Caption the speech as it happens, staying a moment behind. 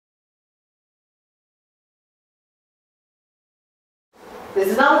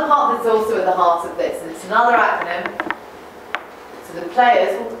There's another part that's also at the heart of this, and it's another acronym. So the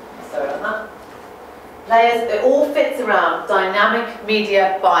players, sorry on that. Players, it all fits around dynamic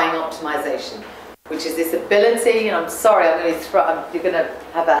media buying optimization, which is this ability, and I'm sorry, you're going to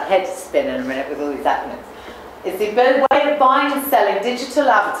have a head spin in a minute with all these acronyms. It's the way of buying and selling digital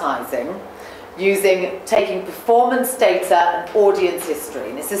advertising taking performance data and audience history.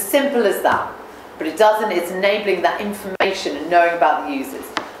 And it's as simple as that, but it's enabling that information and knowing about the users.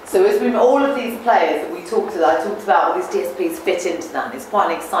 So as all of these players that I talked about, all these DSPs fit into that, and it's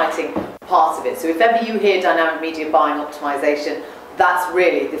quite an exciting part of it. So if ever you hear dynamic media buying optimization, that's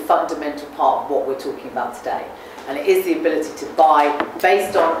really the fundamental part of what we're talking about today. And it is the ability to buy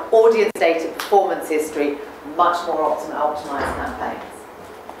based on audience data, performance history, much more optimized campaigns.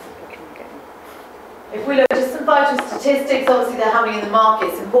 If we look at just some vital statistics, obviously they're happening in the market.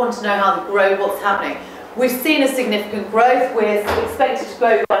 It's important to know how to grow what's happening. We've seen a significant growth. We're expected to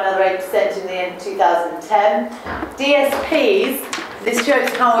grow by another 8% in the end of 2010. DSPs, this shows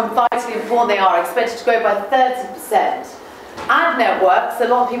how vitally important they are, expected to grow by 30%. Ad networks, a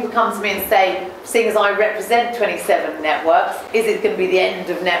lot of people come to me and say, seeing as I represent 27 networks, is it going to be the end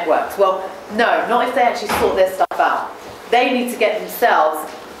of networks? Well, no, not if they actually sort their stuff out. They need to get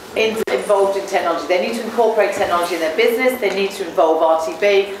themselves involved in technology. They need to incorporate technology in their business, they need to involve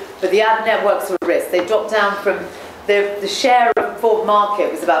RTB, but the ad networks are a risk. They dropped down from, the share of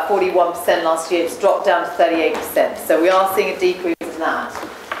market was about 41% last year, it's dropped down to 38%, so we are seeing a decrease in that.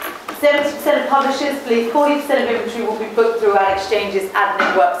 70% of publishers believe 40% of inventory will be booked through ad exchanges, ad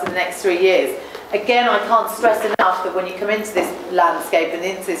networks in the next 3 years. Again, I can't stress enough that when you come into this landscape and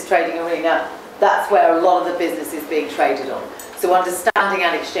into this trading arena, that's where a lot of the business is being traded on. So understanding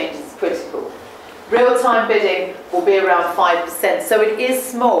ad exchanges is critical. Real-time bidding will be around 5%, so it is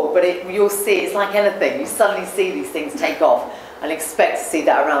small, but you'll see, it's like anything. You suddenly see these things take off and expect to see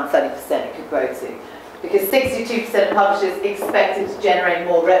that around 30% it could grow to. Because 62% of publishers expected to generate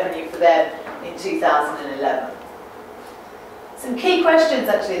more revenue for them in 2011. Some key questions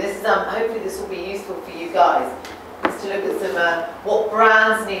actually, hopefully this will be useful for you guys, is to look at some what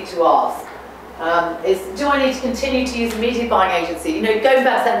brands need to ask. Do I need to continue to use a media buying agency? You know, going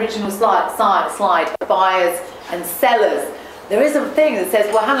back to that original slide, buyers and sellers, there is a thing that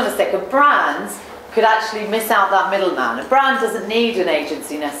says, well, hang on a second, brands could actually miss out that middleman. A brand doesn't need an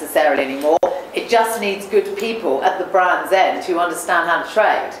agency necessarily anymore. It just needs good people at the brand's end who understand how to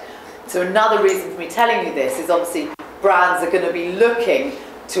trade. So another reason for me telling you this is obviously brands are going to be looking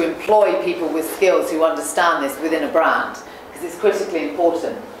to employ people with skills who understand this within a brand, because it's critically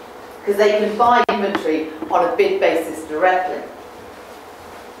important. Because they can buy inventory on a bid basis directly.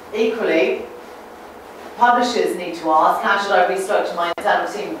 Equally, publishers need to ask, how should I restructure my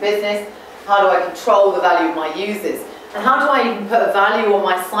internal team of business? How do I control the value of my users? And how do I even put a value on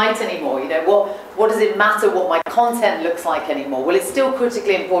my site anymore? You know, what does it matter what my content looks like anymore? Well, it's still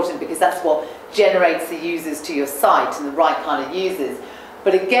critically important because that's what generates the users to your site and the right kind of users.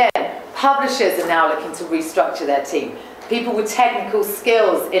 But again, publishers are now looking to restructure their team. People with technical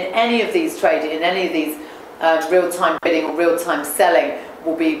skills in any of these trading, in any of these real-time bidding or real-time selling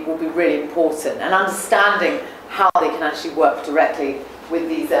will be really important. And understanding how they can actually work directly with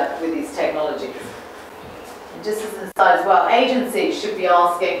these technologies. And just as an aside as well, agencies should be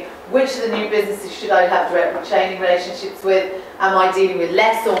asking, which of the new businesses should I have direct chaining relationships with? Am I dealing with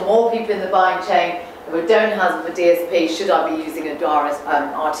less or more people in the buying chain? If I don't have a DSP, should I be using a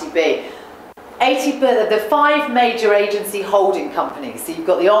RTB? The 5 major agency holding companies, so you've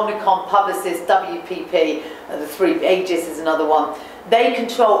got the Omnicom, Publicis, WPP, the 3, Aegis is another one, they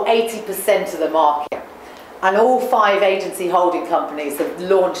control 80% of the market. And all 5 agency holding companies have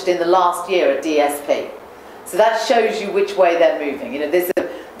launched in the last year a DSP. So that shows you which way they're moving. You know,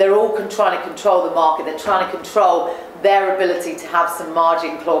 they're all trying to control the market, they're trying to control their ability to have some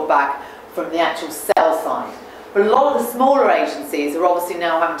margin clawed back from the actual sell side. But a lot of the smaller agencies are obviously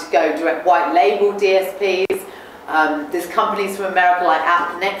now having to go direct white label DSPs. There's companies from America like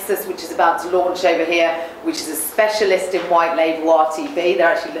AppNexus, which is about to launch over here, which is a specialist in white label RTB. They're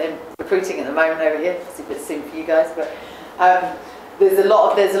actually recruiting at the moment over here. It's a bit soon for you guys, but there's a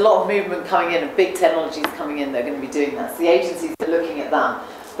lot of movement coming in, and big technologies coming in that are going to be doing that. So the agencies are looking at that.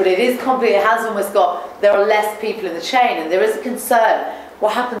 But it is complicated. It has almost got, there are less people in the chain, and there is a concern.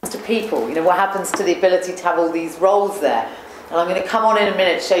 What happens to people? You know, what happens to the ability to have all these roles there? And I'm going to come on in a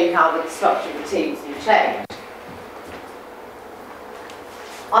minute to show you how the structure of the teams will change.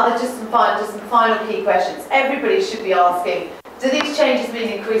 Just some final key questions. Everybody should be asking, do these changes mean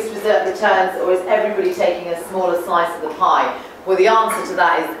increased returns, or is everybody taking a smaller slice of the pie? Well, the answer to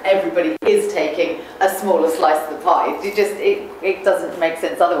that is everybody is taking a smaller slice of the pie. It doesn't make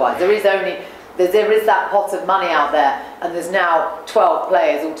sense otherwise. There is that pot of money out there, and there's now 12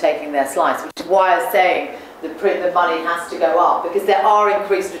 players all taking their slice, which is why I'm saying the money has to go up, because there are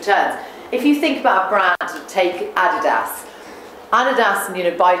increased returns. If you think about a brand, take Adidas,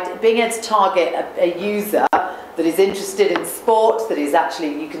 by being able to target a user that is interested in sport, that is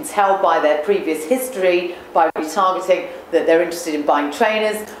actually, you can tell by their previous history, by retargeting, that they're interested in buying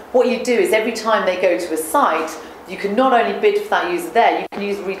trainers. What you do is every time they go to a site, you can not only bid for that user there, you can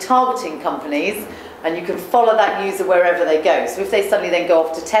use retargeting companies, and you can follow that user wherever they go. So if they suddenly then go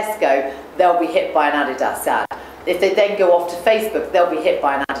off to Tesco, they'll be hit by an Adidas ad. If they then go off to Facebook, they'll be hit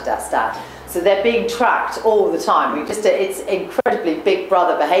by an Adidas ad. So they're being tracked all the time. It's incredibly big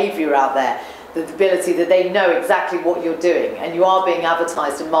brother behaviour out there, the ability that they know exactly what you're doing, and you are being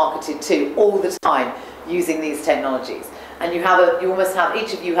advertised and marketed to all the time using these technologies. And you almost have,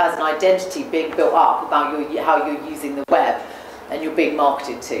 each of you has an identity being built up about how you're using the web, and you're being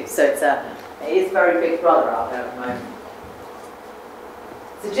marketed to. So it is very big brother out there at the moment.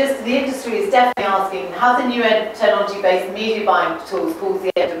 So the industry is definitely asking, how the new technology-based media buying tools cause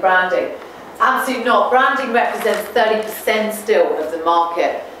the end of branding? Absolutely not. Branding represents 30% still of the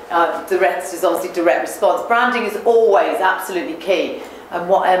market. The rest is obviously direct response. Branding is always absolutely key. And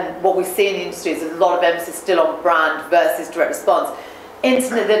what we see in the industry is a lot of emphasis still on brand versus direct response.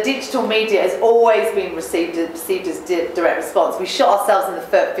 The digital media has always been perceived as direct response. We shot ourselves in the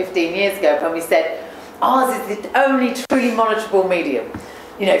foot 15 years ago when we said, ours is the only truly monitorable medium.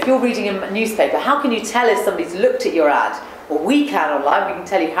 If you're reading a newspaper, how can you tell if somebody's looked at your ad? Well, we can online. We can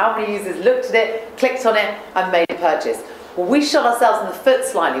tell you how many users looked at it, clicked on it, and made a purchase. Well, we shot ourselves in the foot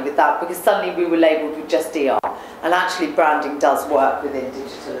slightly with that, because suddenly we were labelled with just DR. And actually branding does work within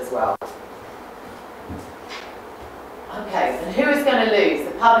digital as well. Okay, and who is going to lose?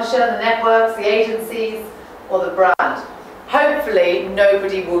 The publisher, the networks, the agencies, or the brand? Hopefully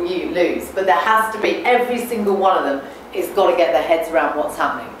nobody will lose, but there has to be, every single one of them has got to get their heads around what's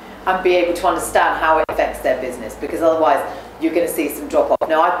happening and be able to understand how it affects their business, because otherwise you're going to see some drop off.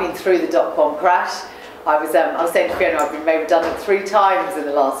 Now, I've been through the dot-com crash. I was saying to Fiona, I've been made redundant 3 times in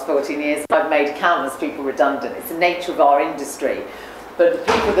the last 14 years. I've made countless people redundant. It's the nature of our industry. But the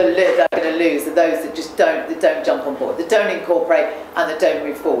people that are going to lose are those that just don't jump on board, that don't incorporate, and that don't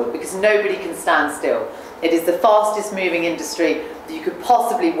move forward, because nobody can stand still. It is the fastest moving industry that you could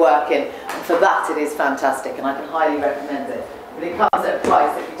possibly work in, and for that it is fantastic, and I can highly recommend it. But it comes at a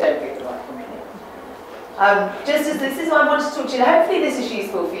price if you don't get the right company. This is what I wanted to talk to you. Hopefully this is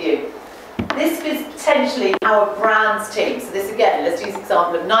useful for you. This is potentially our brand's team. So this again, let's use the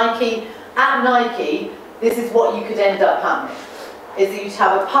example of Nike. At Nike, this is what you could end up happening. Is that you'd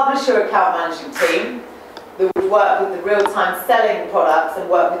have a publisher account management team that would work with the real-time selling products and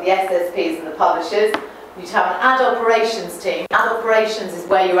work with the SSPs and the publishers. You'd have an ad operations team. Ad operations is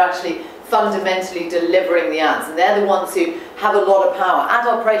where you're actually fundamentally delivering the ads, and they're the ones who have a lot of power. Ad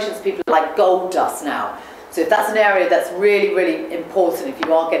operations people are like gold dust now. So if that's an area that's really, really important, if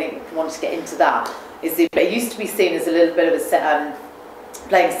you are wanting to get into that, it used to be seen as a little bit of a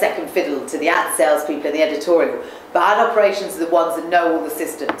playing second fiddle to the ad sales people and the editorial. But ad operations are the ones that know all the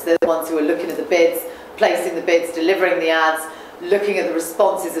systems. They're the ones who are looking at the bids, placing the bids, delivering the ads, looking at the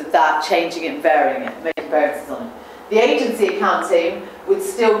responses of that, changing it and varying it, making variances on it. The agency account team would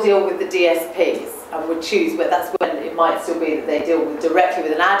still deal with the DSPs and would choose, but that's when it might still be that they deal directly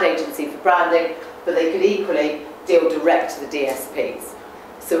with an ad agency for branding, but they could equally deal direct to the DSPs.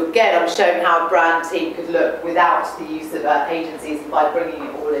 So again, I'm showing how a brand team could look without the use of agencies by bringing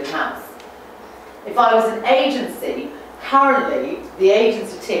it all in-house. If I was an agency, currently the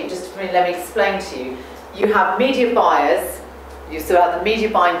agency team, let me explain to you, you have media buyers, you still have the media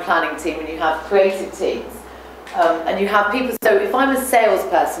buying planning team, and you have creative teams. And you have people, so if I'm a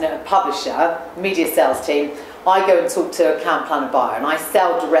salesperson at a publisher, media sales team, I go and talk to account planner buyer and I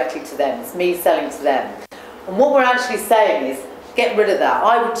sell directly to them. It's me selling to them. And what we're actually saying is, get rid of that.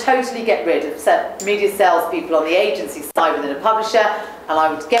 I would totally get rid of media sales people on the agency side within a publisher, and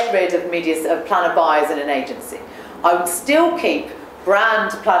I would get rid of planner buyers in an agency. I would still keep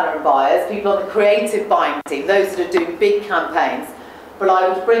brand planner and buyers, people on the creative buying team, those that are doing big campaigns, but I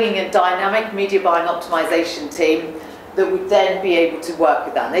would bring in a dynamic media buying optimization team that would then be able to work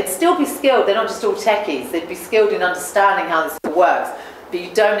with that. And they'd still be skilled, they're not just all techies, they'd be skilled in understanding how this all works, but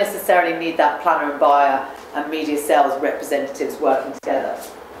you don't necessarily need that planner and buyer and media sales representatives working together.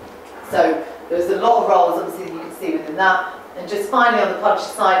 So there's a lot of roles, obviously, you can see within that. And just finally, on the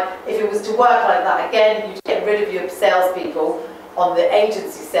publisher side, if it was to work like that, again, you'd get rid of your salespeople on the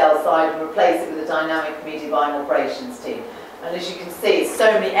agency sales side and replace it with a dynamic media buying operations team. And as you can see, it's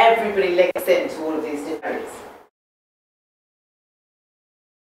so many, everybody links it